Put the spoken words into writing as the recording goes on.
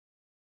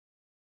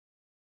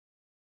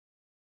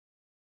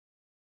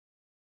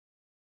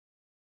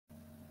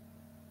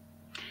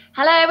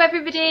Hello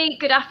everybody,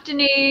 good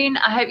afternoon.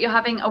 I hope you're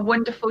having a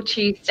wonderful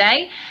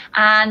Tuesday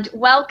and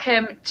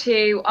welcome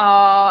to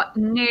our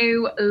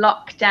new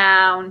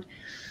lockdown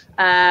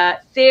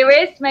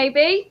series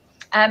maybe.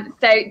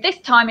 So this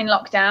time in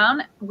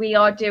lockdown we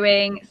are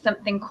doing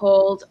something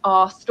called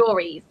our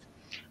stories.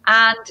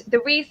 And the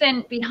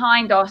reason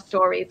behind our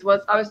stories was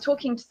I was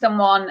talking to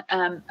someone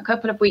a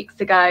couple of weeks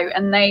ago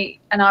and I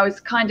was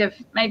kind of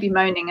maybe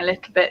moaning a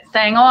little bit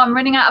saying, oh, I'm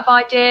running out of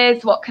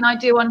ideas. What can I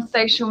do on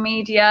social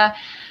media?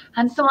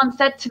 And someone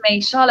said to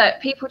me, Charlotte,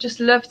 people just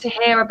love to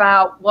hear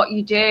about what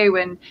you do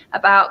and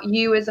about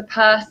you as a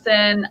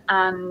person,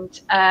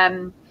 and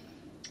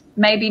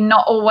maybe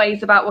not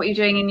always about what you're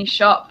doing in your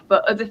shop,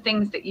 but other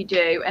things that you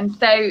do. And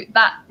so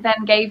that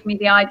then gave me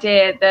the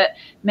idea that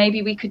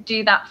maybe we could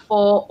do that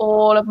for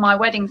all of my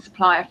wedding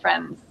supplier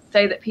friends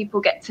so that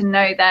people get to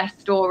know their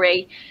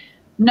story,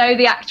 know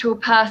the actual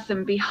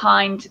person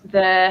behind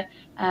the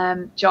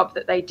job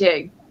that they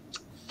do.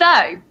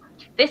 So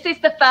this is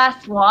the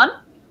first one.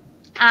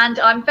 And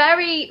I'm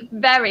very,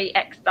 very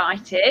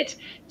excited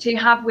to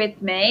have with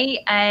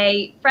me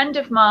a friend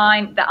of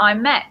mine that I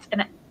met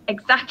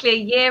exactly a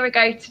year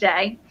ago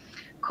today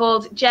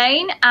called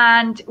Jane,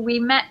 and we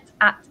met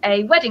at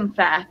a wedding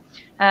fair.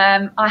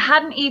 I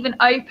hadn't even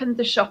opened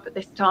the shop at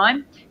this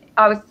time.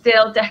 I was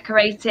still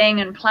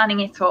decorating and planning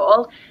it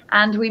all,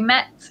 and we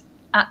met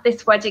at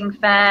this wedding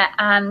fair,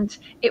 and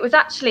it was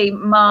actually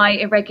my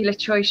irregular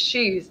choice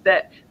shoes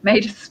that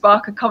made us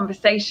spark a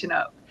conversation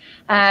up.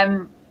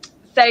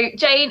 So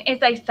Jane is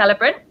a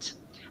celebrant,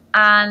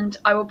 and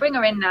I will bring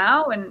her in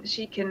now and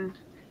she can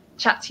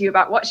chat to you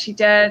about what she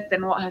does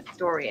and what her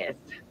story is.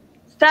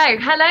 So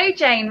hello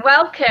Jane,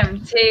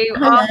 welcome to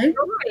our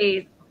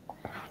stories.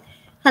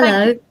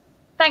 Hello.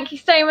 Thank you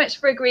so much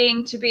for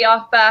agreeing to be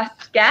our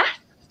first guest.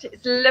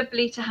 It's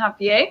lovely to have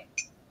you.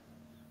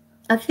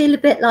 I feel a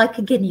bit like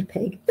a guinea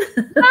pig.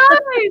 No,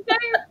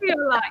 don't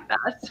feel like that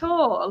at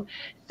all.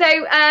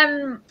 So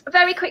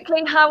very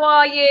quickly, how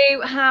are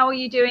you? How are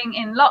you doing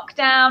in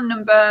lockdown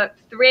number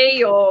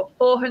 3 or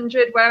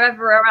 400, wherever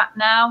we're at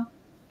now?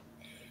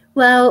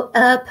 Well,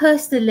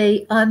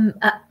 personally, I'm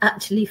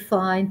actually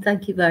fine.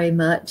 Thank you very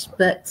much.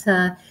 But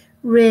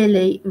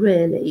really,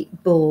 really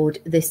bored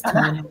this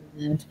time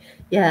around.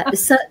 Yeah,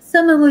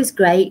 summer was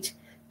great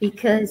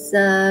because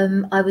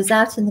I was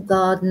out in the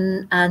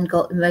garden and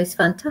got the most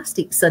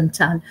fantastic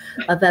suntan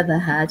I've ever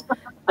had.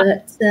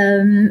 But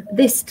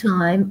this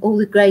time, all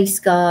the grey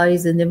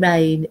skies and the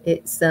rain,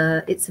 it's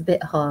a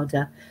bit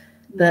harder.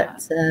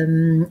 But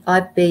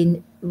I've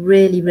been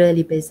really,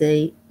 really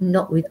busy,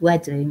 not with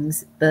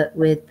weddings, but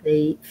with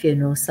the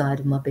funeral side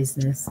of my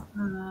business.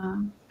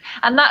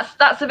 And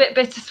that's a bit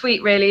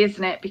bittersweet, really,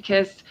 isn't it?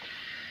 Because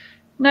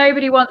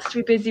nobody wants to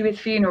be busy with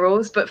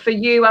funerals, but for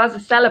you as a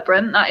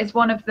celebrant, that is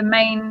one of the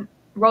main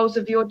roles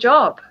of your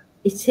job.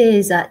 It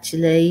is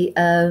actually.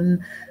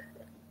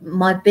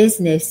 My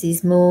business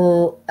is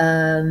more,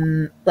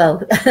 well,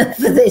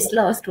 for this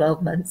last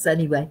 12 months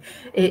anyway,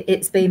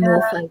 it's been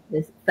more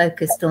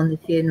focused on the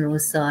funeral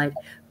side.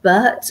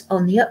 But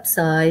on the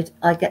upside,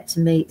 I get to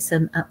meet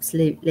some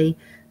absolutely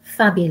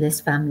fabulous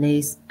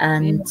families,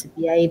 and to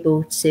be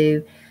able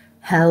to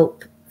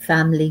help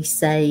families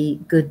say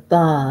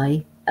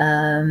goodbye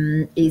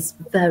is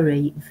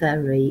very,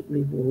 very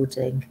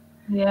rewarding.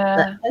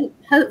 Yeah. But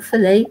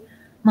hopefully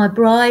my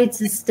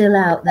brides are still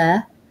out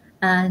there,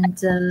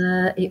 and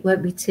it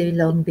won't be too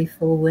long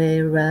before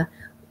we're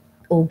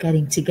all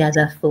getting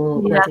together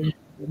for wedding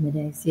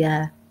ceremonies.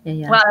 Yeah.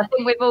 Well, I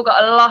think we've all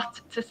got a lot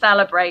to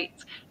celebrate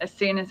as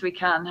soon as we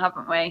can,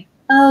 haven't we?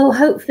 Oh,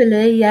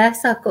 hopefully,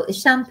 yes. I've got the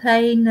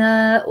champagne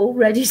all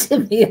ready to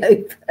be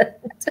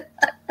opened.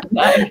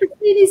 As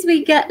soon as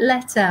we get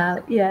let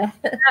out, yeah.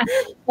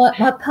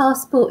 My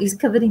passport is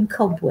covered in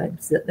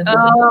cobwebs at the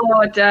moment.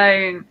 Oh,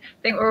 don't.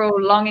 I think we're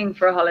all longing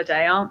for a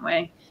holiday, aren't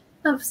we?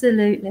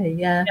 Absolutely,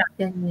 yeah.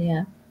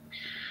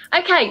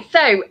 Okay,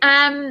 so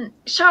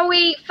shall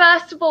we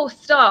first of all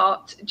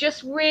start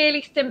just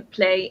really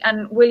simply,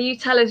 and will you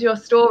tell us your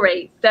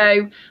story?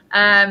 So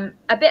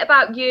a bit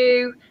about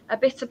you, a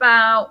bit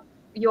about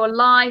your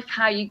life,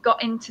 how you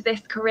got into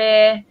this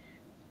career,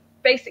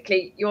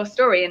 basically your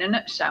story in a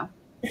nutshell.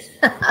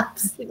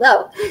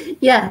 Well,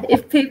 yeah,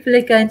 if people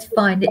are going to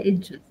find it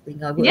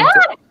interesting, I will. Yeah.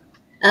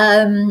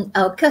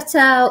 I'll cut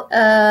out,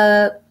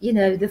 you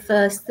know, the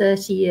first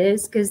 30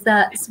 years because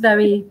that's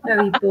very,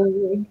 very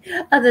boring.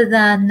 Other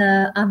than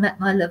I met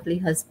my lovely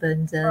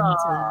husband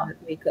and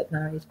we got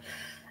married.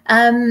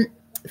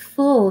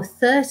 For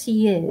 30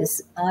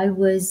 years, I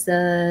was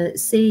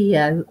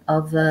CEO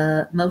of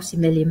a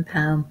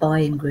multi-million-pound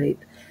buying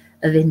group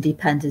of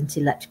independent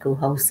electrical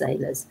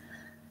wholesalers.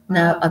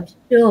 Now, I'm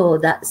sure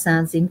that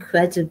sounds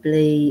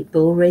incredibly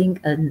boring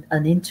and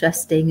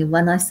uninteresting. And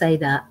when I say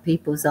that,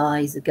 people's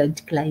eyes are going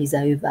to glaze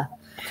over.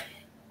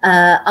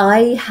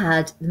 I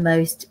had the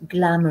most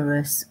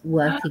glamorous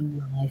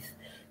working life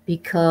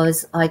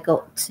because I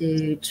got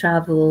to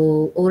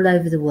travel all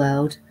over the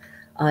world.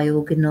 I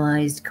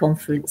organised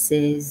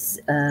conferences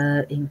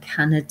in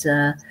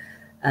Canada,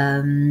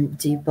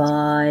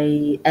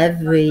 Dubai,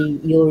 every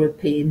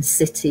European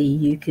city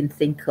you can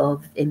think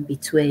of in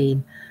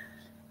between.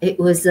 It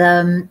was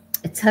a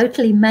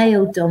totally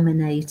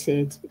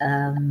male-dominated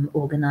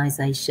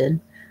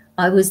organisation.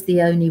 I was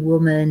the only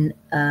woman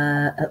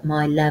at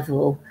my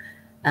level,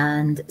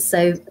 and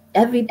so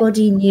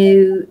everybody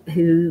knew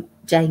who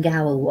Jane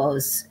Gower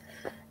was.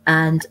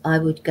 And I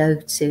would go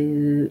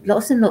to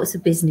lots and lots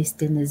of business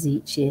dinners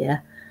each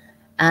year,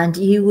 and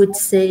you would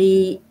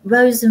see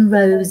rows and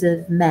rows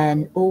of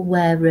men all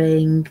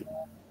wearing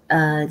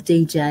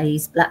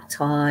DJs, black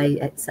tie,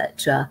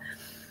 etc.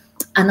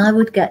 And I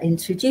would get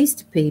introduced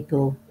to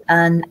people,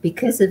 and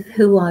because of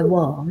who I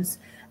was,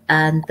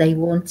 and they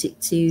wanted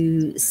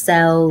to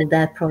sell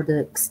their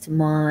products to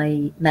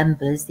my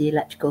members, the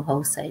electrical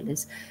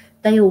wholesalers,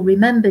 they all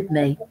remembered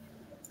me.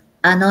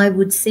 And I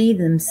would see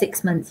them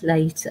 6 months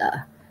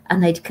later,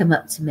 and they'd come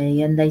up to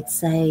me and they'd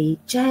say,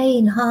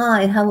 "Jane,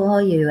 hi, how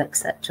are you?"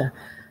 etc.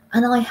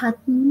 And I had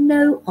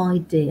no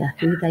idea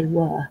who they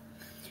were.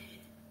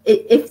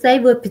 If they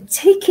were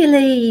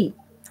particularly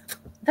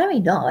very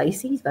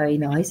nice, he's very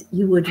nice,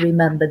 you would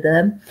remember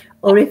them.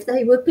 Or if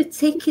they were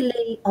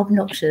particularly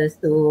obnoxious,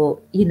 or,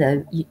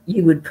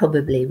 you would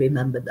probably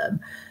remember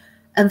them.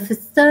 And for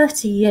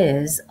 30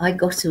 years, I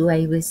got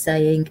away with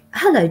saying,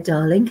 "Hello,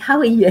 darling, how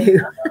are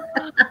you?"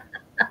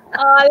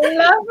 I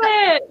love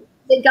it.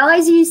 The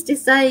guys used to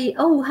say,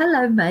 "Oh,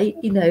 hello, mate,"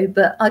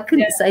 but I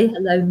couldn't say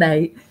hello,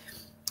 mate.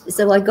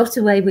 So I got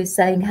away with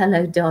saying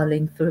hello,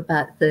 darling, for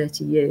about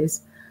 30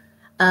 years.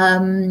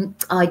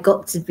 I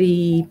got to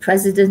be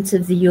president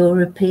of the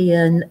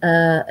European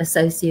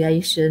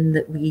Association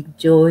that we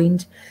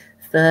joined,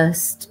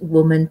 first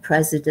woman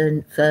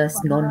president,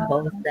 first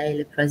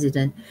non-wholesaler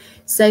president.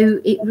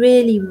 So it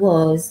really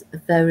was a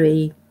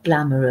very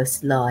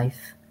glamorous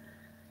life.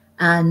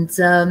 And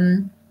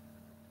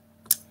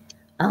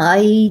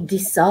I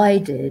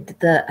decided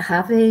that,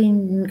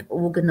 having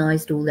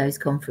organised all those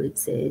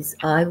conferences,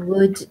 I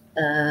would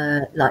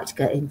like to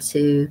get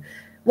into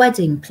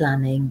wedding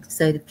planning.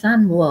 So the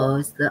plan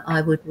was that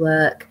I would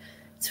work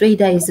 3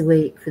 days a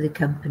week for the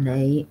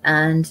company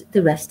and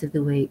the rest of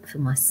the week for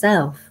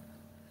myself.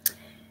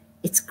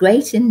 It's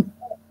great in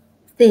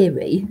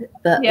theory,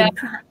 but in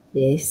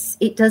practice,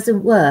 it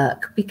doesn't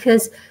work,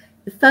 because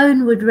the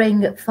phone would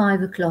ring at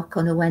 5 o'clock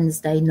on a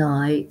Wednesday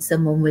night,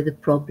 someone with a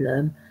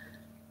problem.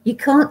 You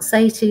can't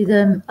say to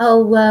them,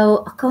 "Oh,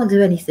 well, I can't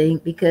do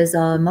anything because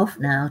I'm off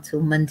now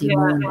till Monday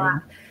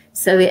morning."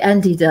 So it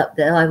ended up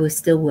that I was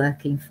still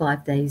working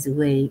 5 days a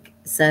week.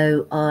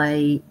 So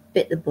I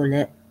bit the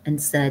bullet and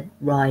said,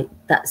 right,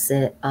 that's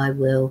it. I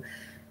will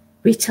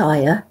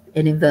retire,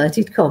 in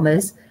inverted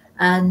commas,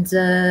 and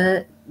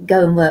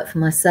go and work for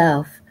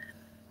myself.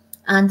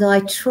 And I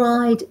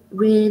tried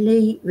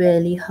really,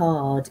 really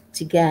hard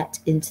to get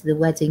into the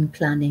wedding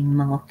planning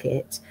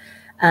market.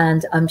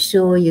 And I'm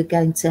sure you're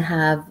going to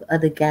have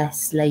other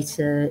guests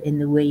later in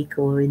the week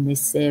or in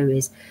this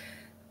series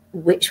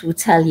which will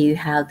tell you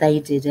how they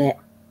did it.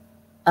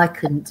 I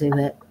couldn't do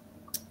it.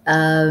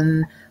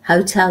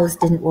 Hotels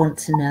didn't want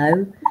to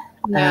know,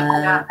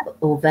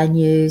 or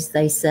venues.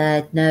 They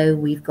said, "No,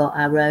 we've got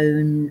our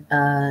own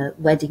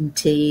wedding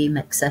team,"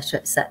 etc.,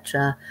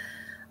 etc.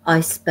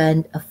 I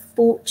spent a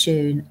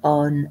fortune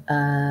on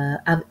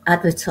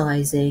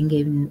advertising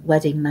in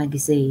wedding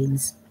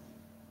magazines.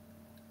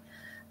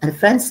 And a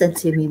friend said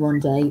to me one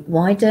day,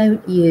 "Why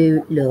don't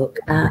you look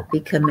at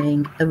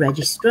becoming a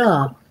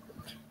registrar?"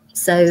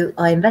 So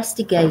I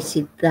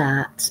investigated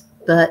that,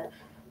 but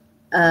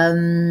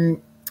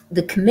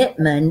the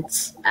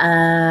commitment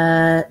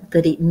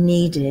that it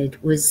needed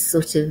was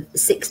sort of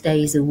 6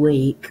 days a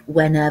week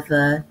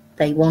whenever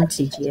they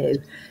wanted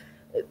you,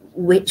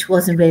 which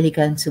wasn't really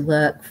going to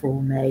work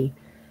for me.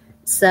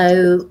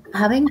 So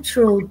having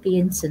trawled the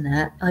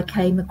internet, I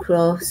came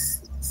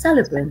across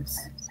celebrants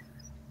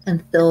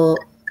and thought,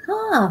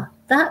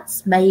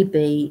 that's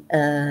maybe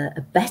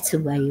a better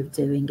way of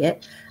doing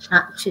it,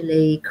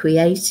 actually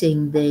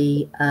creating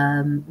the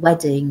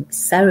wedding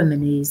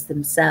ceremonies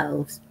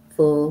themselves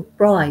for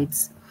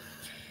brides.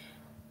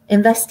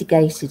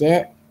 Investigated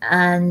it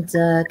and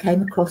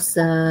came across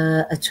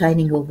a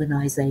training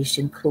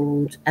organisation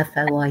called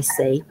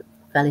FOIC,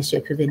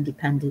 Fellowship of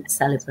Independent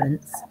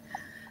Celebrants,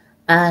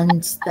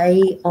 and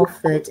they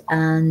offered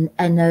an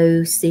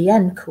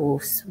NOCN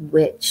course,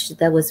 which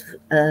there was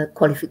a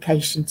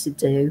qualification to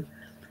do.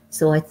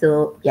 So I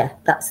thought, yeah,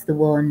 that's the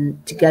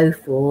one to go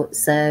for.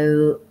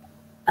 So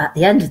at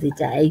the end of the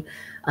day,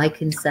 I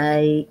can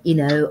say,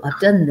 I've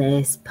done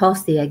this,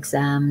 passed the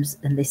exams,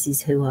 and this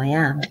is who I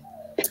am.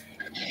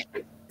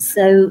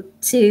 So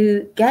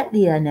to get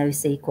the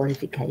NOC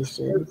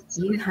qualification,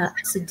 you had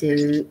to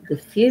do the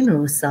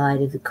funeral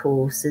side of the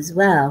course as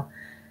well.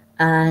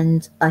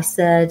 And I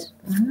said,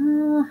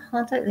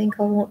 I don't think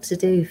I want to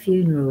do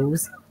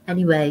funerals.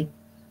 Anyway,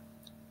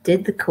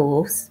 did the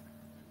course,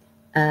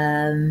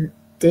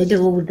 did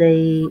all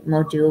the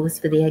modules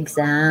for the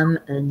exam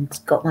and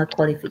got my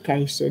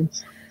qualification.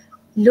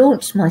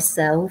 launched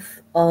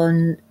myself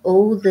on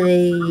all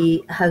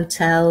the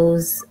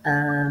hotels,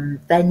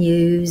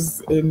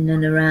 venues in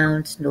and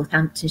around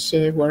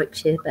Northamptonshire,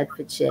 Warwickshire,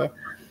 Bedfordshire,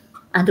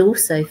 and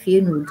also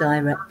funeral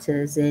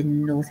directors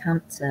in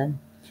Northampton.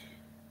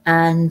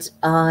 And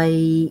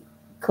I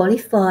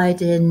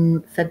qualified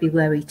in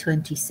February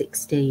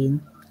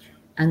 2016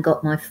 and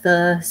got my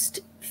first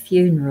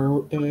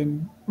funeral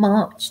in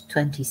March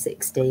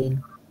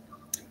 2016.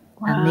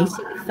 Wow. And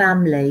meeting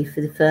family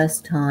for the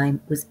first time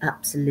was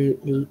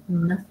absolutely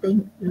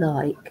nothing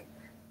like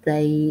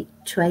they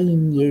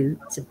train you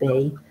to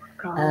be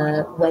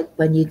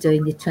when you're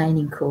doing the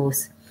training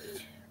course.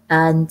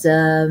 And,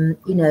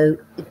 you know,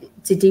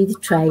 to do the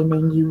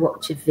training, you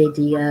watch a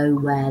video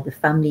where the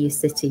family is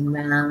sitting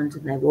around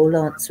and they're all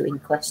answering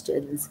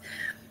questions.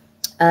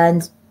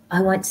 And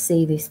I went to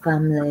see this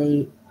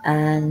family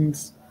and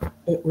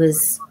it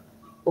was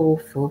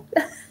awful.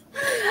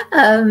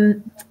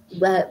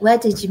 Where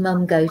did your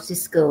mum go to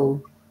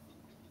school?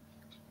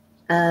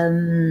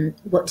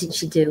 What did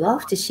she do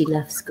after she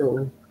left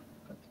school?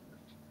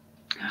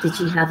 Did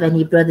she have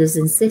any brothers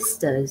and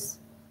sisters?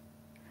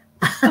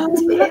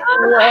 And it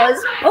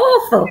was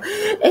awful.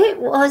 It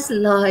was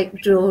like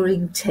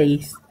drawing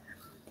teeth.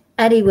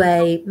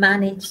 Anyway,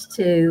 managed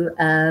to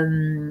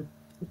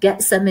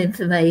get some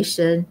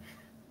information,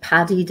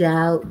 padded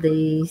out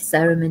the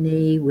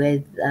ceremony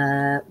with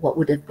what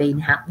would have been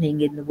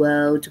happening in the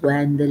world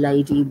when the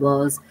lady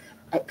was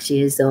X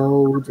years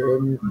old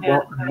and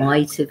what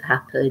might have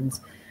happened.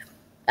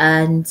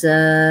 And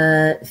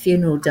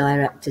funeral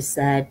director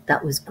said,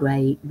 that was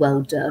great,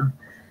 well done.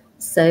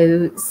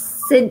 So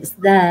since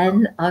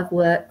then, I've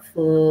worked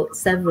for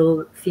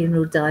several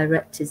funeral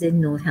directors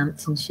in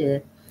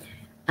Northamptonshire,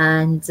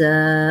 and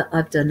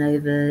I've done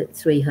over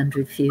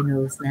 300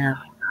 funerals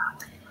now.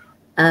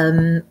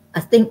 I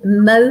think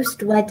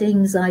most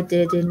weddings I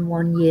did in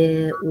 1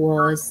 year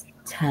was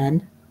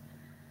 10.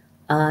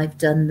 I've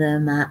done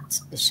them at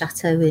a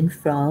chateau in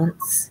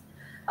France,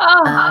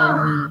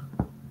 a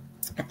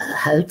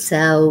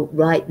hotel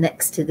right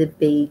next to the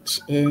beach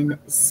in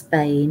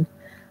Spain,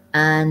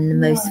 and the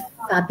most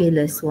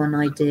fabulous one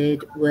I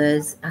did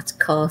was at a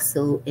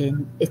castle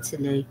in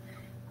Italy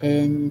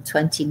in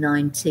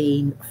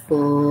 2019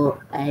 for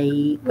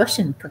a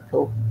Russian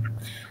couple.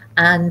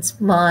 And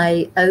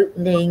my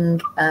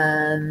opening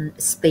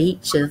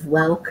speech of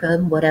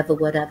welcome,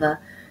 whatever,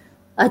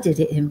 I did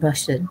it in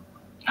Russian.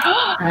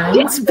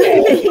 And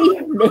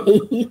believe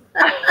me,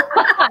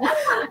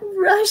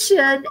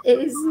 Russian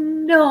is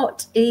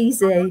not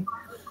easy.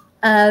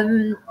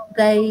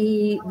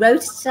 They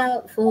wrote it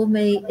out for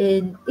me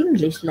in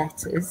English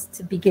letters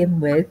to begin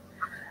with.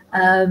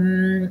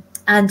 And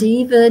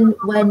even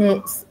when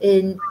it's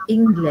in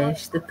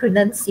English, the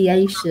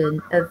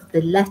pronunciation of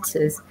the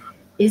letters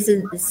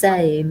isn't the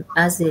same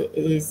as it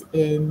is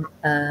in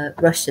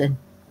Russian.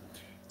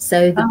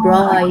 So the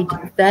bride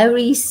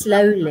very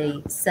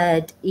slowly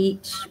said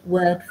each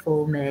word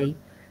for me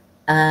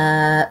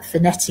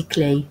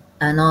phonetically,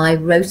 and I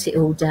wrote it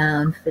all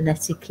down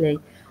phonetically,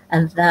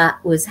 and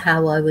that was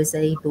how I was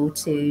able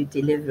to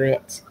deliver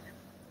it.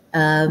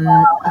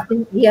 I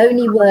think the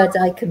only word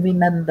I can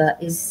remember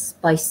is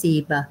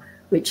spasiba,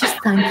 which is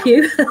thank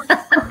you.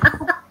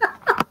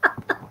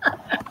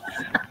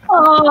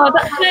 Oh,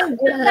 that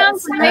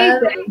sounds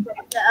amazing.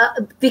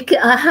 Because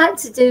I had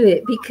to do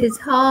it because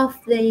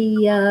half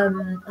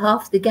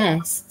the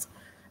guests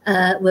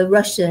were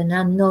Russian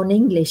and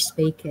non-English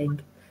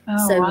speaking.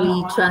 So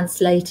we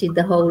translated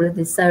the whole of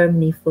the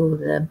ceremony for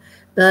them.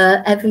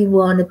 But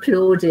everyone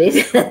applauded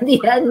at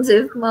the end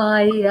of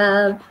my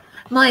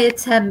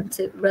attempt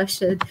at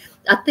Russian.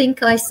 I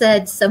think I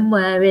said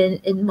somewhere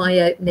in my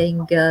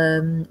opening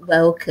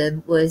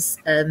welcome was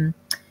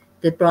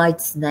the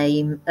bride's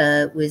name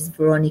was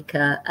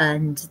Veronica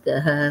and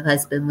her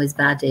husband was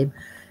Vadim.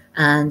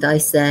 And I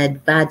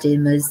said,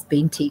 Vadim has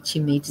been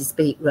teaching me to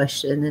speak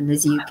Russian. And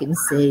as you can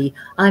see,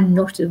 I'm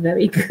not a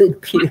very good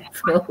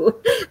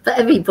pupil, but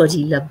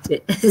everybody loved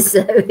it.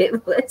 So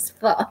it was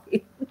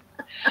fine.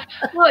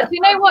 Well, do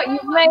you know what?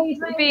 You've made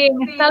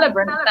being a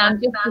celebrant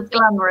sound just as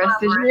glamorous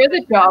as your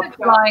other job,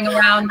 flying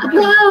around.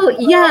 Well,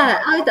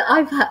 yeah,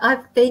 I've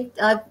had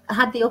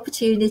the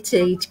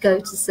opportunity to go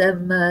to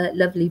some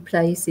lovely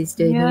places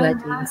doing the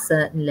weddings,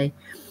 certainly.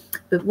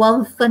 But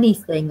one funny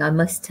thing I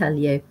must tell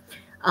you,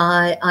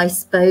 I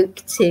spoke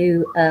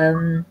to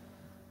I've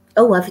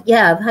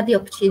had the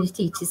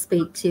opportunity to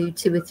speak to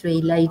 2 or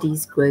 3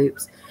 ladies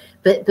groups,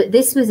 but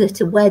this was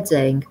at a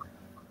wedding.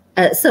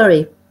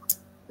 Sorry.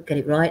 I'll get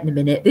it right in a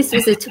minute. This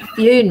was at a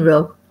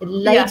funeral. A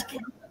lady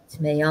came up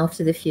to me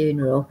after the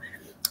funeral,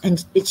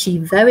 and she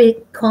very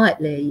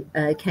quietly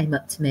came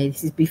up to me.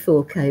 This is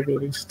before COVID,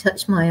 and she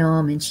touched my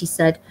arm and she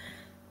said,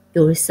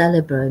 "You're a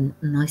celebrant."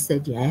 And I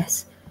said,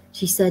 "Yes."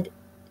 She said,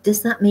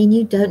 "Does that mean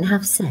you don't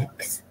have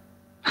sex?"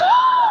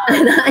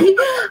 And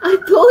I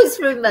paused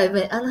for a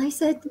moment and I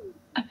said,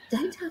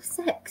 "Don't have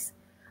sex?"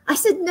 I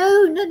said,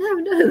 No.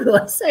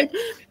 I said,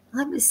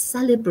 "I'm a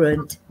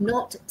celebrant,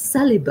 not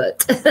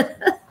celibate."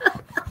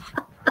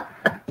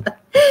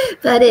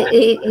 But it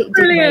did make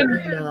Brilliant.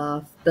 me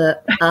laugh.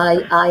 But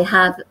I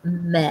have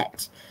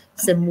met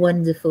some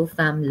wonderful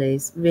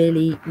families,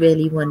 really,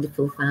 really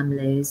wonderful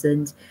families.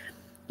 And,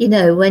 you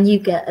know, when you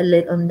get a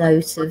little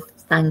note of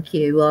thank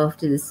you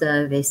after the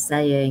service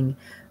saying,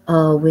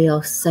 oh, we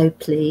are so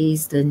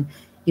pleased and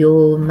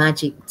your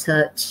magic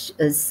touch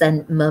has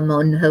sent mum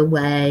on her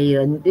way,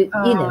 and, you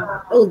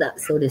know, all that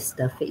sort of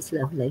stuff. It's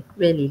lovely.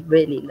 Really,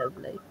 really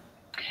lovely.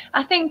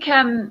 I think,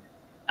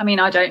 I mean,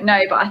 I don't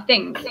know, but I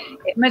think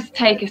it must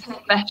take a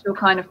special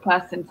kind of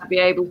person to be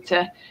able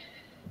to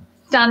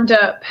stand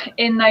up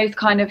in those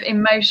kind of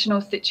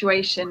emotional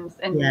situations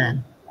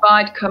and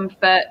provide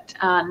comfort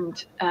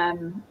and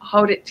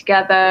hold it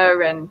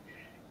together and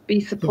be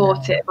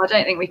supportive. I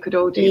don't think we could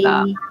all do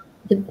that.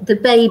 The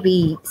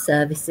baby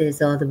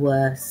services are the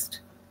worst.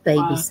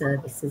 Baby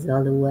services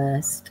are the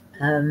worst.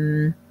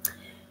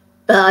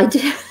 But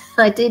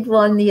I did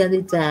one the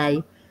other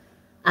day,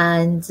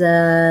 and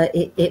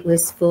it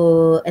was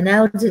for an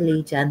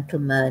elderly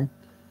gentleman,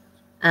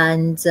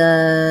 and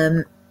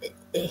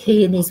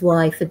he and his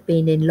wife had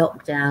been in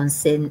lockdown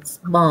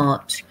since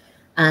March,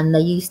 and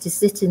they used to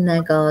sit in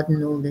their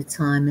garden all the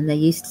time, and they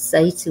used to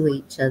say to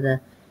each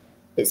other,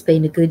 it's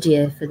been a good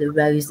year for the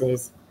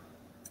roses.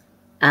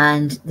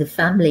 And the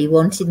family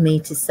wanted me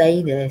to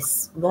say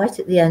this right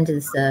at the end of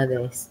the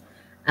service,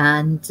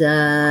 and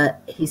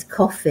his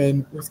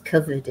coffin was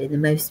covered in the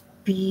most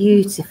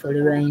beautiful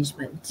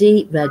arrangement,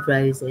 deep red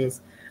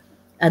roses,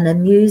 and the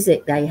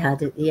music they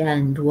had at the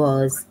end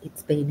was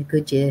it's been a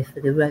good year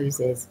for the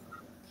roses.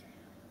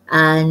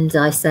 And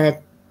I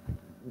said,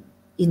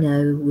 you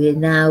know, we're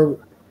now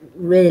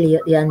really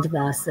at the end of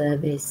our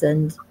service,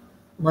 and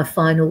my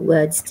final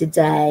words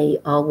today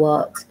are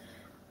what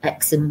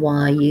X and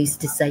Y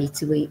used to say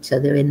to each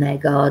other in their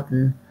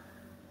garden.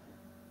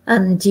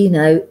 And, you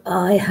know,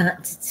 I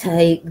had to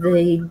take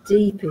the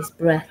deepest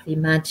breath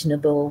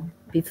imaginable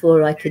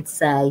before I could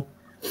say.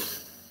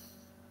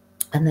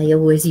 And they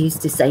always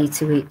used to say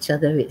to each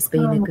other, it's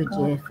been a good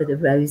year for the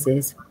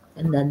roses.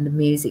 And then the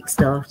music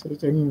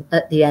started. And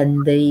at the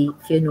end, the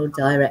funeral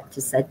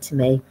director said to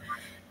me,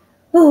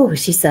 oh,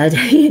 she said,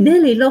 you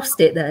nearly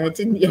lost it there,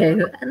 didn't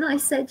you? And I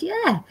said,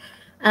 yeah.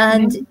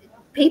 And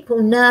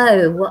people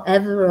know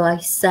whatever I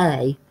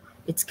say,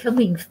 it's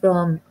coming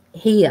from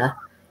here.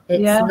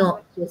 It's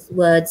not just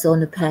words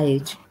on a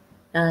page.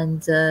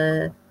 And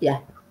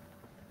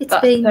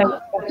it's been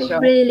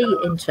really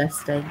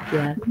interesting.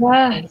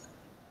 Yes.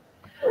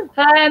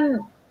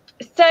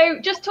 So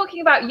just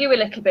talking about you a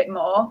little bit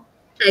more.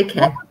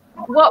 Okay.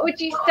 What would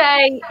you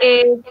say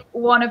is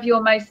one of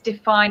your most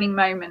defining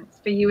moments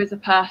for you as a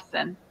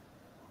person?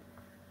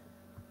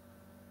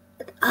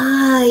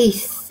 I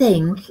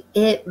think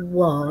it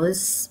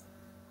was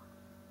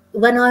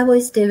when I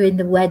was doing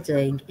the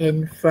wedding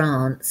in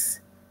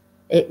France.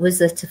 It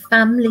was at a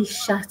family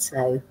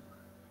chateau.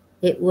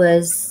 It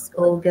was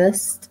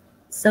August,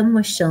 sun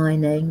was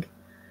shining.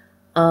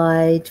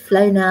 I'd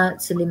flown out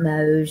to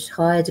Limoges,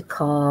 hired a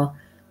car,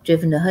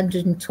 driven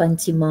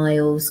 120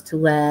 miles to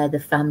where the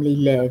family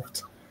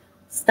lived,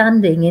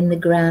 standing in the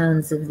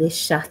grounds of this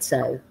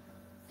chateau,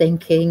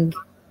 thinking,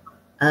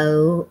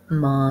 oh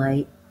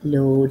my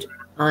Lord,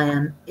 I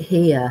am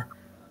here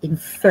in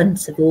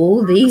front of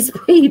all these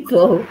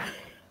people.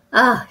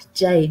 Ah,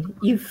 Jane,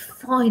 you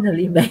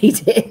finally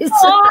made it.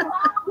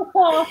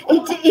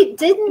 It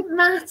didn't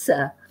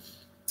matter.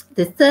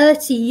 The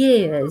 30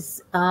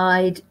 years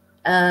I'd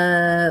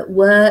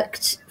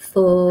worked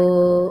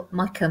for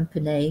my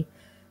company,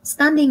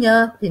 standing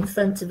up in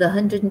front of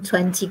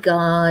 120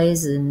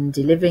 guys and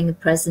delivering a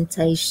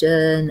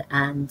presentation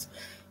and,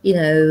 you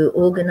know,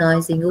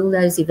 organising all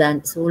those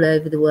events all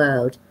over the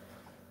world,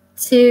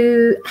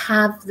 to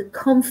have the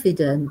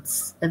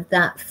confidence of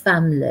that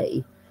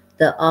family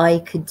that I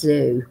could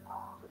do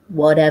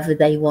whatever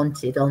they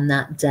wanted on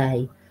that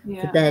day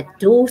for their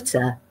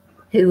daughter,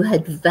 who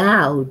had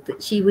vowed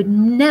that she would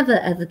never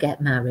ever get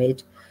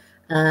married,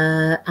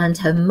 and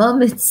her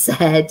mum had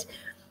said,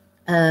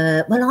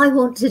 well, I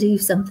want to do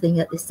something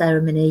at the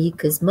ceremony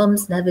because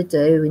mums never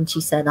do, and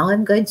she said,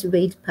 I'm going to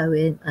read a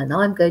poem and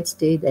I'm going to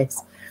do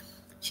this.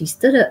 She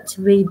stood up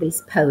to read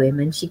this poem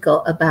and she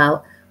got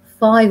about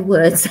 5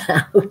 words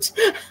out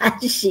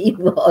and she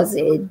was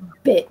in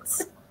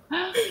bits.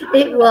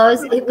 It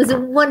was a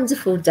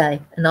wonderful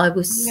day, and I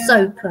was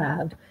so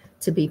proud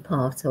to be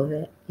part of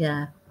it.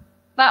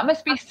 That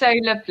must be so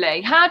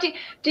lovely. How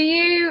do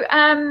you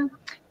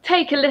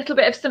take a little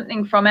bit of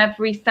something from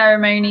every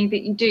ceremony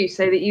that you do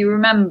so that you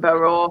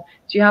remember, or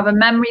do you have a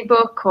memory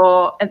book,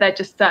 or are there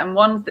just certain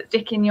ones that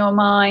stick in your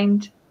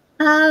mind?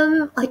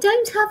 I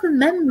don't have a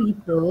memory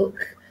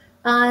book.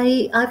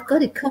 I've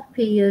got a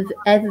copy of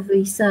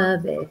every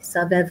service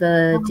I've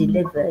ever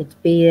delivered,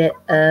 be it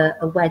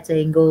a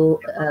wedding or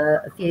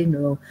a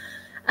funeral,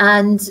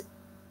 and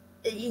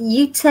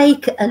you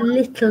take a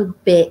little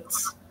bit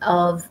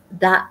of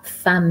that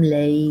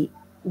family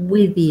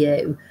with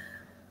you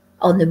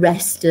on the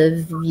rest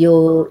of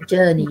your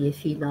journey,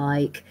 if you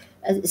like.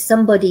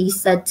 Somebody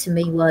said to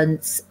me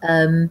once,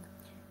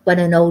 when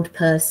an old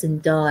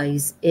person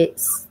dies,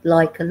 it's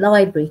like a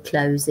library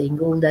closing.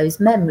 All those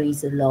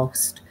memories are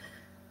lost.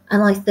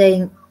 And I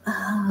think,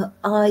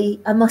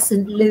 I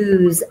mustn't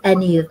lose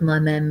any of my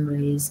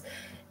memories.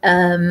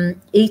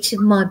 Each of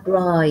my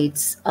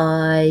brides,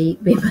 I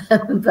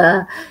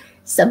remember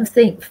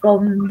something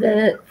from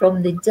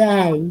the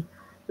day,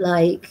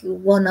 like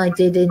one I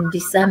did in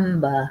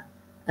December,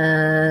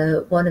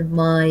 one of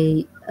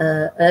my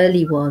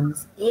early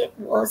ones. It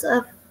was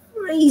a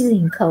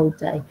freezing cold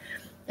day,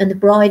 and the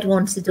bride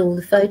wanted all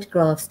the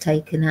photographs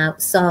taken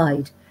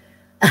outside,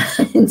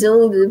 and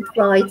all the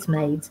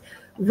bridesmaids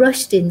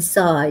rushed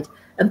inside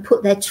and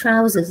put their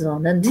trousers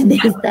on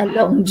underneath their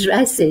long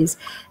dresses.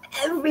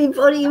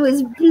 Everybody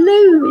was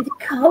blue with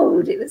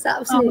cold. It was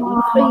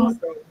absolutely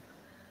freezing.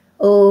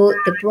 Or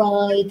the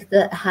bride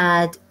that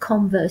had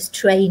Converse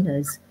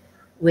trainers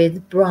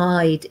with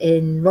bride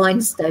in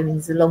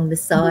rhinestones along the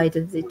side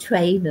of the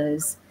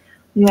trainers.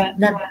 Yeah.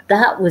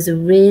 That was a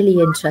really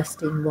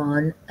interesting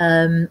one.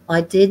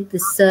 I did the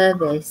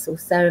service or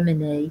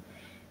ceremony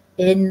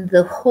in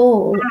the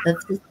hall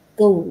of the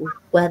school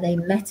where they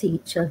met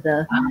each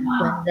other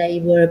when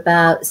they were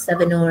about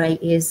 7 or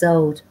 8 years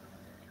old.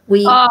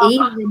 We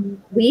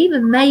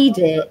even made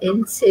it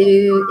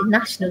into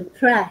national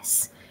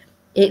press.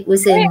 It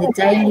was in the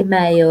Daily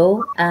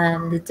Mail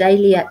and the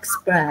Daily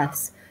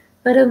Express,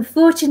 but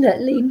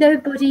unfortunately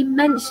nobody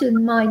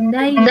mentioned my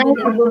name. And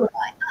it was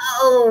like,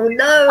 oh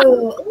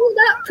no, all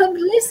that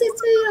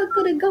publicity I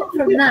could have got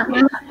from that.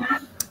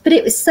 But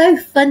it was so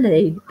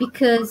funny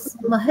because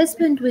my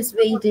husband was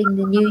reading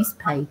the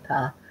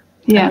newspaper,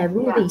 and there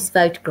were all these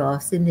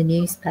photographs in the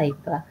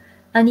newspaper,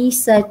 and he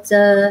said, "Is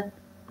that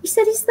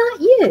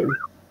you?"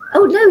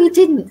 Oh no, he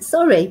didn't.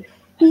 Sorry.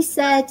 He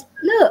said,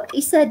 "Look,"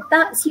 he said,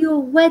 "that's your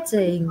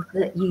wedding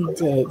that you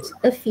did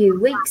a few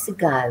weeks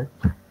ago."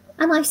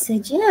 And I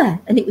said, "Yeah."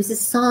 And it was a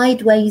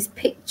sideways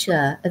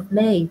picture of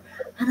me.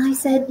 And I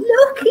said,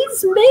 "Look,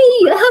 it's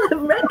me. I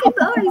haven't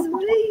recognised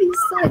me."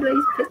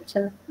 Sideways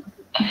picture.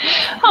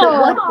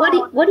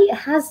 But what it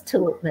has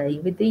taught me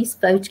with these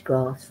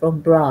photographs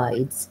from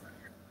brides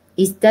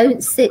is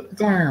don't sit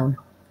down,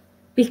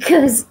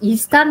 because you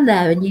stand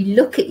there and you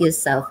look at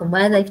yourself, and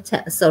where they've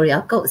sorry,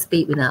 I've got to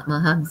speak without my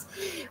hands,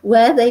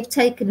 where they've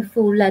taken a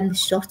full length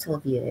shot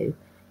of you,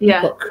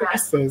 you've got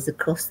creases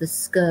across the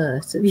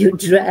skirt of your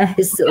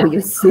dress or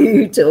your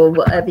suit or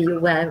whatever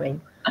you're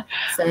wearing.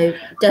 So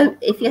don't,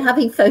 if you're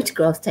having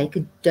photographs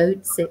taken,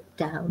 don't sit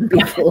down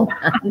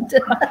beforehand.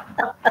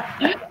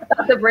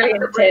 That's a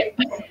brilliant tip.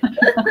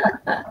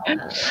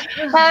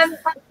 So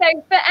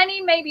for any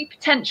maybe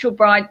potential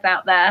brides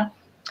out there,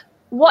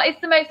 what is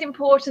the most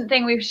important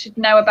thing we should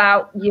know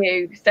about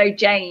you? So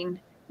Jane,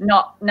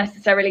 not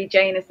necessarily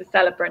Jane as the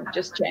celebrant,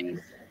 just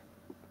Jane.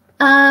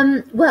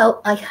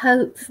 Well, I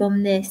hope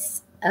from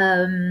this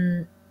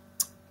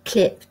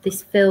clip,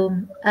 this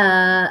film,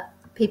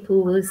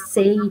 people will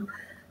see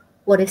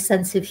what a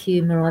sense of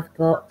humour I've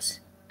got,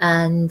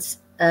 and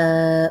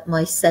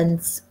my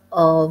sense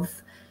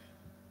of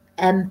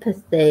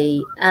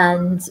empathy,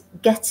 and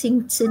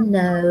getting to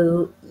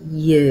know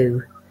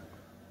you.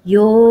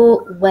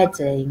 Your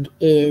wedding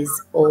is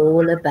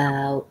all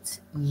about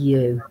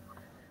you.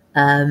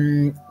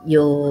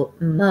 Your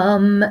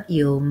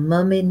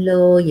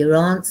mum-in-law, your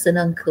aunts and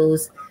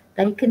uncles,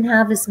 they can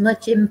have as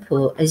much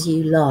input as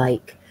you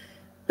like,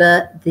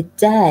 but the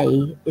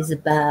day is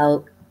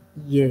about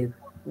you.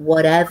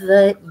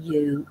 Whatever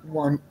you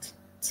want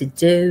to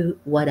do,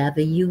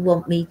 whatever you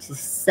want me to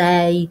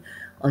say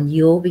on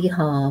your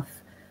behalf,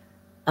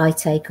 I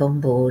take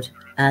on board,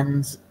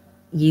 and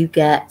you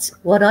get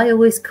what I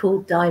always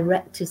call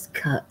director's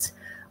cut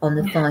on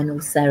the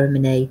final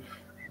ceremony.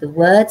 The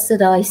words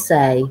that I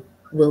say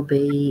will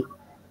be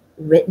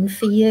written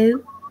for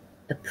you,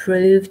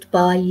 approved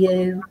by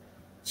you,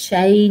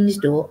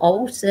 changed or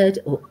altered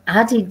or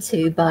added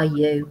to by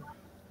you.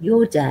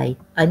 Your day.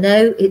 I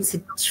know it's a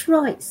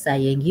trite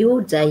saying,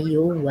 your day,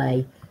 your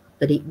way,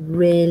 but it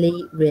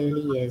really,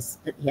 really is.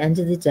 At the end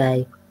of the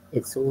day,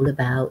 it's all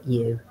about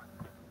you.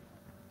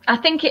 I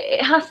think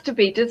it has to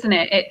be, doesn't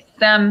it? It's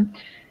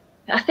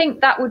I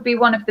think that would be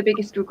one of the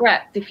biggest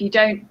regrets. If you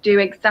don't do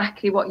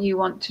exactly what you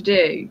want to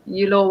do,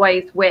 you'll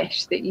always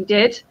wish that you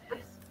did.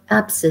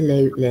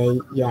 Absolutely,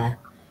 yeah.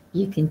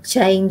 You can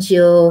change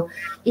your,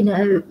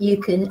 you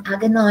can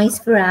agonize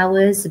for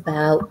hours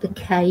about the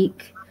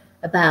cake,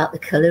 about the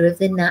colour of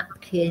the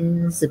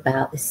napkins,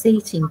 about the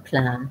seating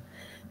plan.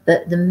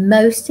 But the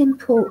most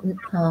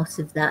important part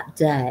of that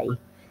day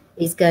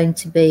is going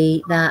to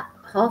be that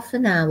half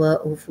an hour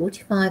or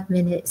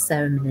 45-minute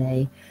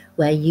ceremony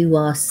where you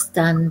are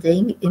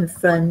standing in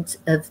front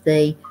of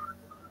the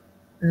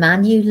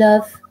man you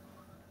love,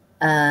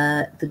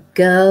 the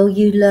girl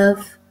you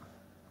love,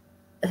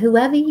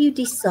 whoever you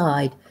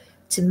decide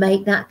to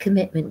make that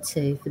commitment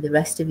to for the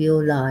rest of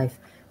your life.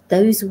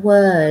 Those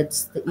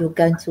words that you're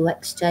going to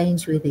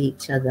exchange with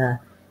each other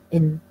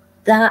in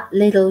that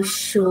little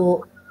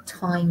short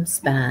time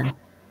span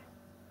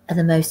are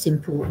the most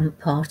important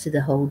part of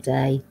the whole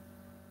day.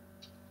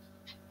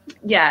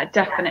 Yeah,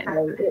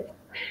 definitely.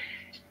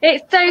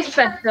 It's so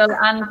special,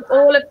 and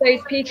all of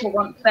those people,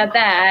 once they're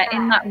there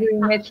in that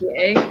room with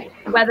you,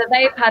 whether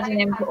they've had an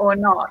input or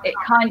not, it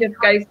kind of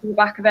goes to the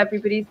back of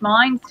everybody's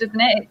minds, doesn't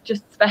it? It's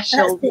just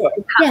special what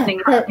is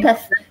happening. Yeah,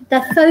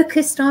 they're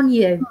focused on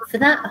you for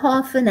that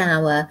half an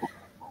hour.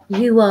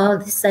 You are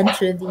the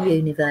centre of the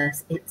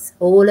universe. It's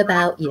all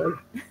about you.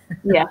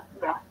 Yeah.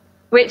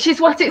 Which is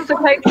what it's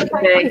supposed to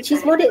be. Which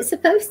is what it's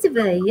supposed to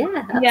be.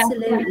 Yeah,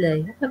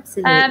 absolutely. Yeah.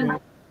 Absolutely.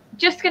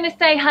 Just going to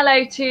say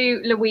hello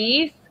to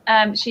Louise.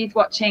 She's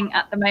watching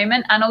at the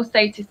moment, and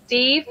also to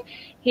Steve.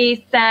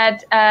 He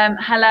said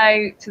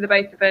hello to the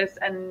both of us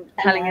and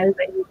telling us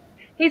that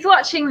he's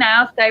watching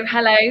now. So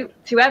hello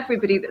to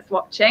everybody that's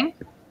watching.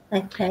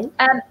 Okay.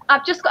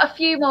 I've just got a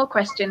few more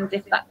questions,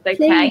 if that's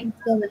okay. Please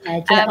go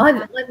ahead.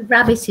 I've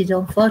rabbited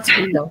on far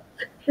too long.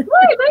 No,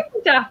 don't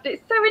be daft.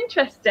 It's so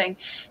interesting.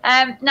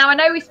 Now, I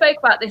know we spoke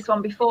about this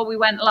one before we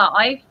went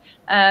live,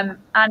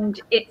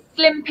 and it's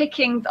slim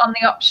pickings on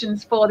the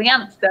options for the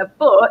answer.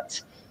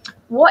 But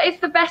what is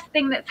the best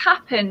thing that's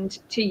happened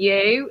to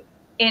you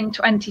in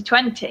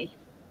 2020?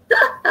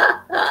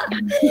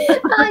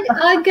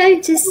 I'm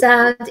going to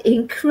sound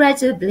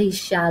incredibly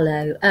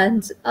shallow,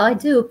 and I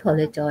do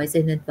apologise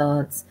in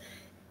advance.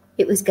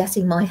 It was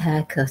getting my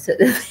hair cut at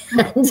the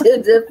end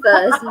of the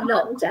first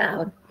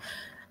lockdown.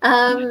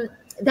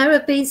 There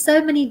have been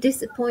so many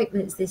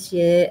disappointments this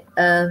year.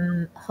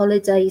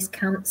 Holidays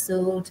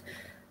cancelled,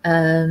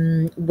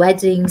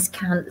 weddings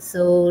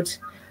cancelled.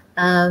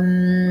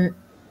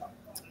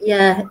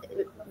 Yeah,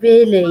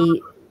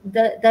 really,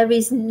 there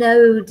is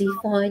no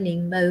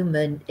defining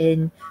moment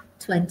in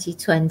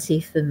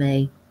 2020 for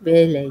me,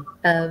 really.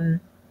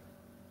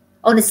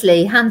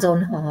 Honestly, hand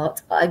on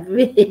heart, I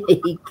really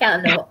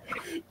cannot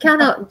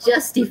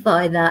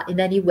justify that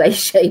in any way,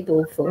 shape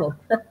or form.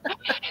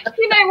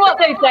 You know what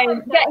though,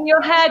 Jane? Getting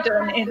your hair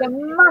done is a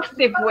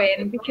massive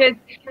win, because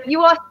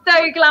you are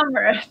so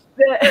glamorous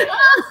that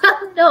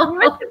No. you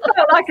must have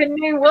felt like a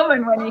new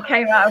woman when you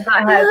came out of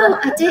that hair. Oh,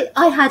 I did.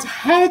 I had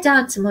hair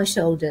down to my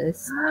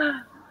shoulders.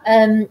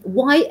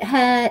 White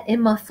hair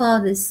in my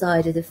father's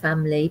side of the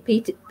family.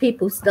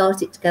 People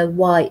started to go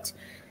white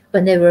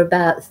when they were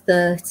about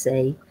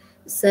 30.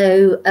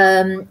 So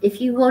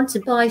if you want to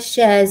buy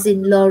shares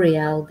in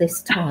L'Oreal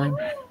this time,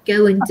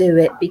 go and do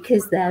it,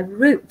 because their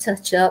root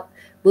touch-up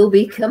will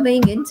be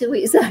coming into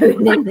its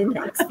own in the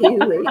next few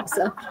weeks,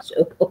 I'm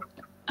sure.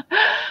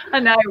 I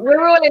know.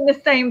 We're all in the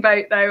same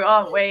boat though,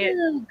 aren't we?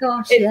 Oh,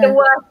 gosh, it's the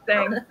worst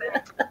thing.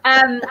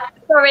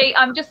 Sorry,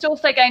 I'm just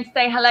also going to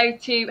say hello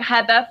to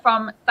Heather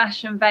from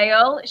Sash and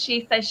Veil.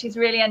 She says she's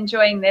really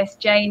enjoying this.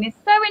 Jane is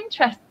so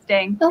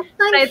interesting. Oh,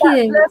 thank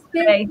you.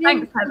 Really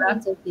Thanks, Heather.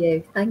 Of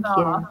you. Thank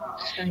you.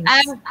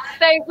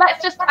 So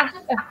let's just ask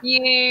a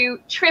few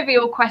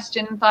trivial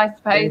questions, I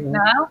suppose,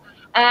 now.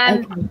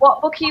 Okay.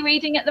 What book are you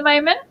reading at the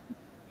moment?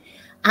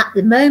 At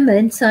the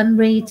moment, I'm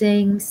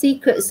reading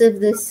Secrets of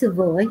the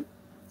Savoy.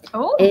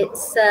 Oh. It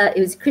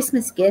was a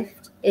Christmas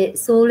gift.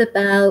 It's all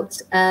about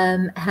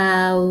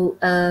how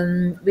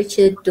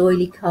Richard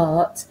D'Oyly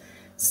Carte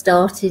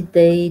started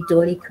the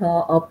D'Oyly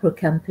Carte Opera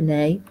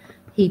Company.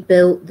 He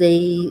built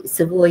the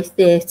Savoy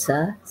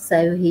Theatre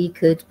so he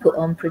could put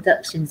on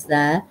productions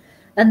there.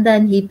 And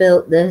then he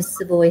built the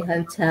Savoy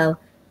Hotel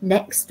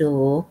next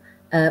door,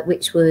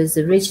 which was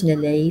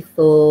originally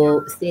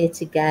for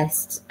theatre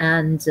guests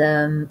and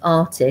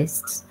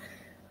artists.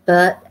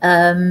 But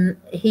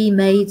he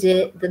made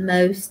it the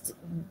most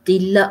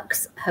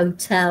deluxe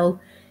hotel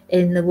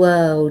in the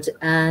world.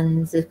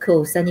 And of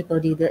course,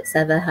 anybody that's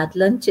ever had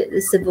lunch at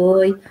the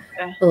Savoy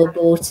or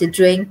bought a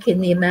drink in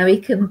the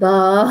American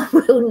bar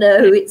will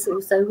know it's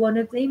also one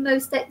of the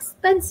most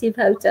expensive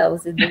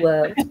hotels in the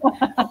world.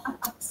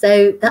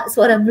 So that's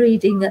what I'm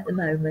reading at the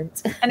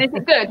moment. And is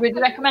it good? Would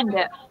you recommend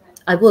it?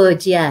 I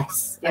would,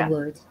 yes. I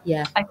would,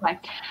 yeah. Okay.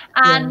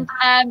 And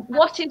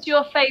what is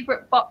your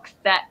favourite box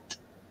set?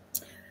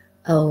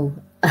 Oh,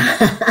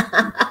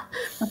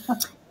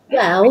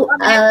 well,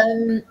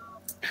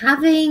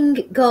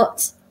 having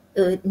got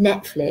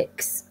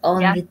Netflix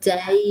on the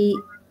day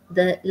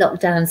that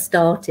lockdown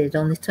started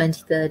on the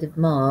 23rd of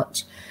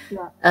March,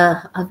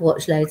 I've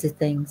watched loads of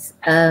things.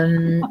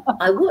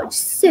 I watched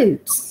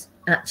Suits,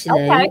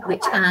 actually,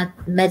 which had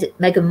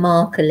Meghan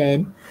Markle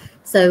in.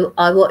 So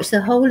I watched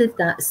the whole of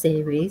that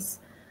series.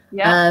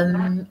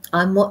 I'm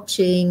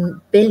watching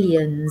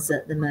Billions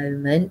at the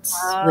moment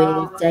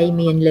with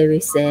Damian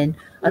Lewis in.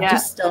 I've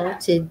just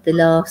started the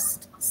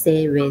last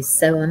series,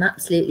 so I'm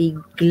absolutely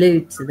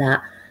glued to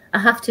that. I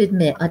have to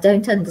admit, I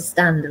don't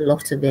understand a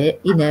lot of it.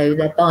 You know,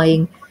 they're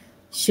buying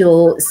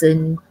shorts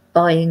and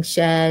buying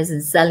shares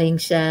and selling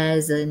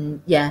shares,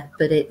 and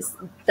but it's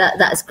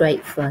that's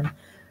great fun.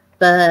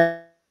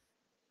 But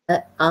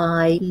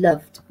I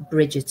loved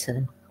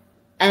Bridgerton.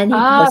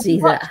 Anybody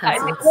that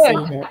hasn't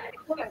seen it,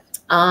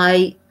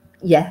 I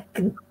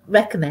can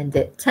recommend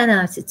it. 10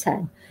 out of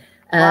 10.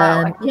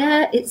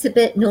 It's a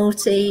bit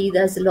naughty.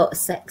 There's a lot of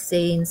sex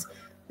scenes.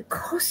 The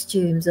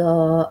costumes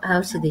are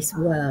out of this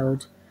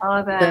world.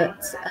 Are they?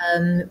 But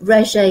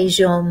Regé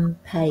Jean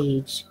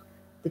Page,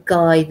 the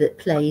guy that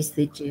plays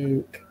the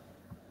Duke,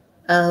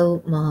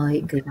 Oh my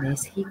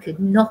goodness, he could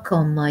knock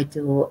on my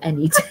door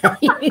any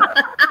day.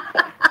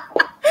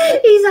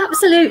 He's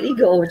absolutely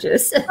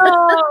gorgeous.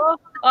 Oh,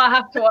 I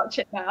have to watch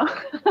it now.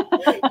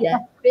 Yeah,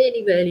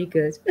 really, really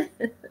good.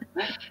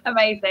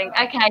 Amazing.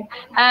 Okay.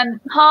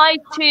 Hi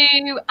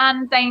to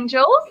Anne's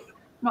Angels.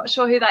 Not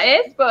sure who that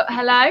is, but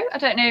hello. I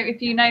don't know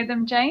if you know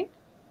them, Jane.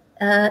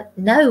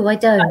 No, I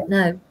don't.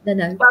 No.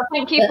 Well,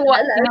 thank you for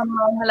watching.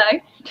 Hello.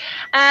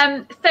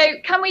 So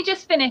can we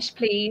just finish,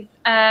 please?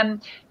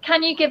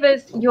 Can you give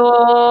us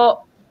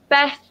your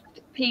best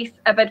piece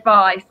of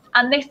advice?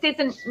 And this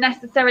isn't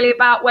necessarily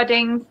about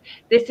weddings.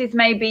 This is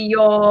maybe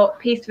your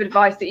piece of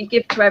advice that you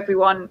give to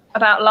everyone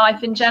about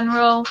life in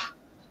general.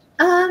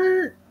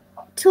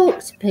 Talk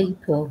to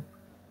people.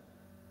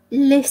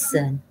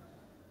 Listen.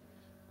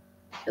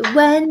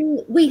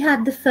 When we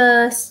had the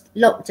first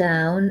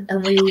lockdown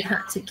and we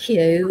had to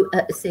queue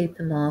at the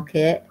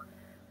supermarket,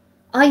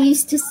 I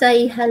used to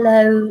say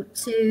hello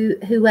to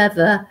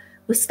whoever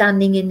was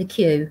standing in the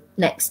queue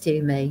next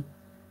to me.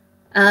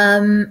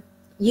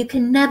 You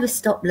can never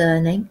stop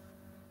learning.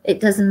 It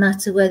doesn't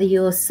matter whether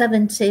you're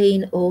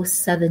 17 or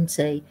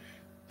 70.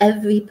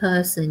 Every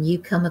person you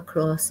come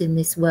across in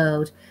this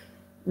world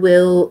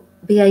will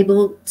be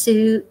able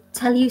to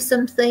tell you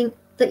something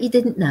that you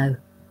didn't know.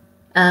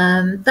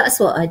 That's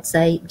what I'd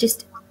say.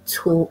 Just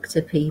talk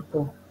to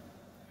people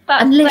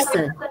and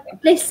listen.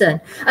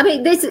 I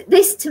mean,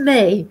 this to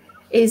me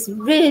is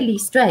really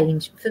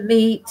strange for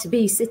me to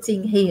be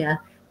sitting here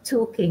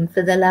talking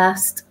for the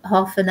last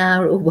half an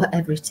hour or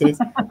whatever it is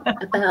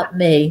about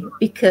me,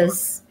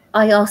 because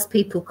I ask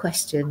people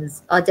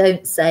questions. I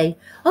don't say,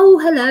 oh,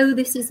 hello,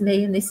 this is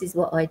me and this is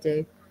what I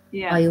do.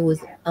 Yeah. I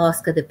always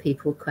ask other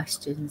people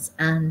questions,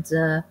 and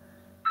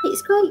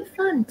it's great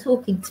fun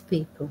talking to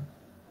people.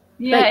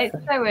 Yeah, it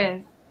so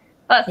is.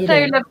 That's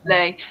so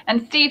lovely.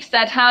 And Steve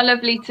said, how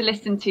lovely to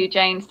listen to,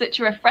 Jane. Such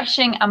a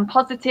refreshing and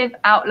positive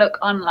outlook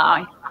on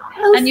life.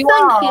 Oh, and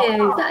thank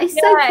you. That is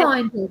so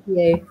kind of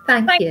you.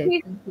 Thank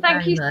you.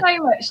 Thank you so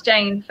much,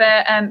 Jane,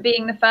 for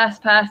being the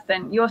first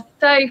person. You're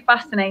so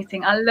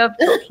fascinating. I love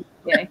talking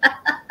to you.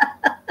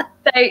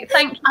 So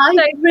thank you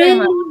so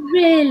much.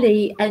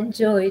 Really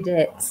enjoyed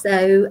it.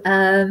 So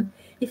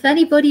if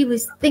anybody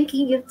was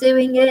thinking of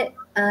doing it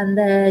and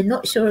they're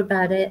not sure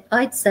about it,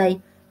 I'd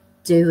say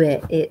do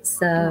it. It's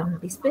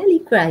really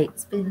great.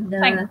 It's been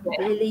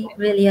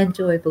really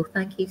enjoyable.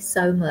 Thank you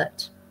so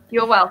much.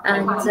 You're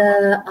welcome.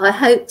 And I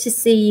hope to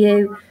see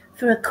you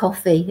for a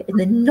coffee in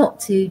the not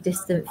too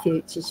distant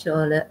future,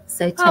 Charlotte.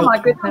 So take care.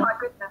 Goodness.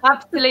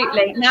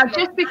 Absolutely. Now,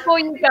 just before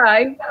you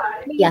go,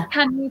 please,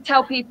 can you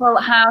tell people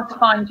how to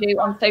find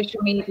you on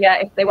social media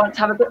if they want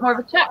to have a bit more of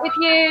a chat with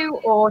you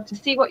or to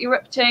see what you're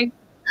up to?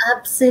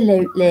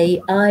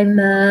 Absolutely. I'm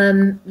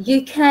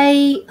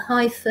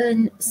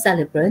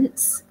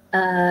UK-celebrants,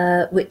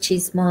 which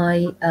is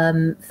my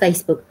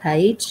Facebook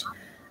page.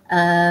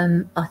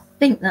 I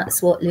think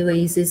that's what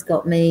Louise has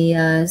got me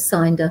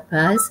signed up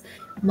as.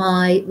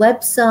 My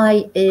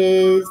website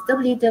is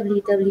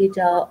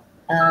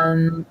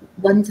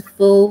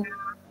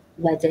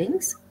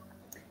www.wonderfulweddings.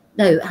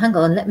 No, hang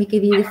on, let me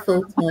give you the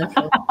full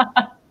title.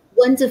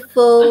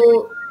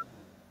 Wonderful.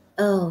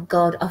 Oh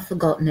God, I've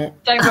forgotten it.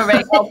 Don't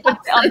worry, I'll put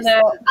it on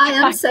the. I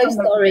am so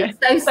sorry,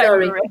 so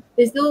sorry.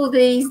 There's all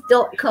these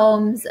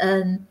 .coms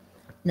and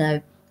no.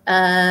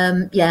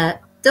 Yeah.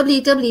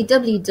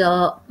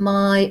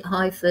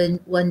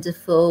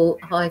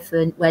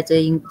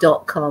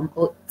 www.my-wonderful-wedding.com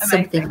or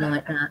something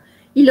like that.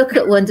 You look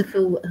at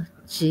wonderful, oh,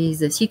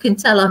 Jesus, you can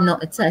tell I'm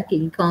not a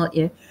techie, can't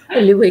you?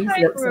 Louise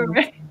looks at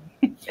me.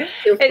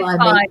 You'll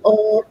find me.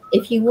 Or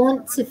if you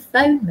want to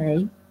phone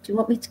me, do you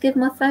want me to give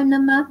my phone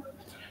number?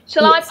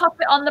 Shall I pop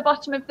it on the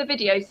bottom of the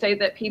video so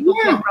that people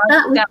can write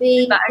that would down?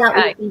 be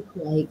that would be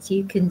great.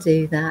 You can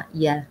do that,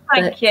 yeah.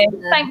 Thank you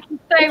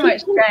so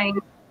much, Jane.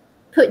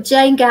 Put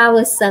Jane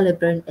Gower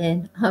Celebrant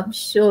in. I'm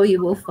sure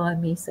you will find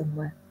me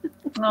somewhere.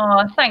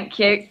 Oh, thank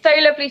you. So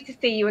lovely to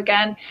see you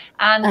again.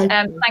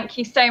 And thank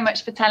you so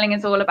much for telling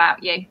us all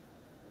about you.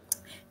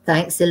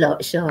 Thanks a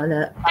lot,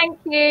 Charlotte. Thank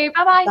you.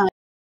 Bye-bye.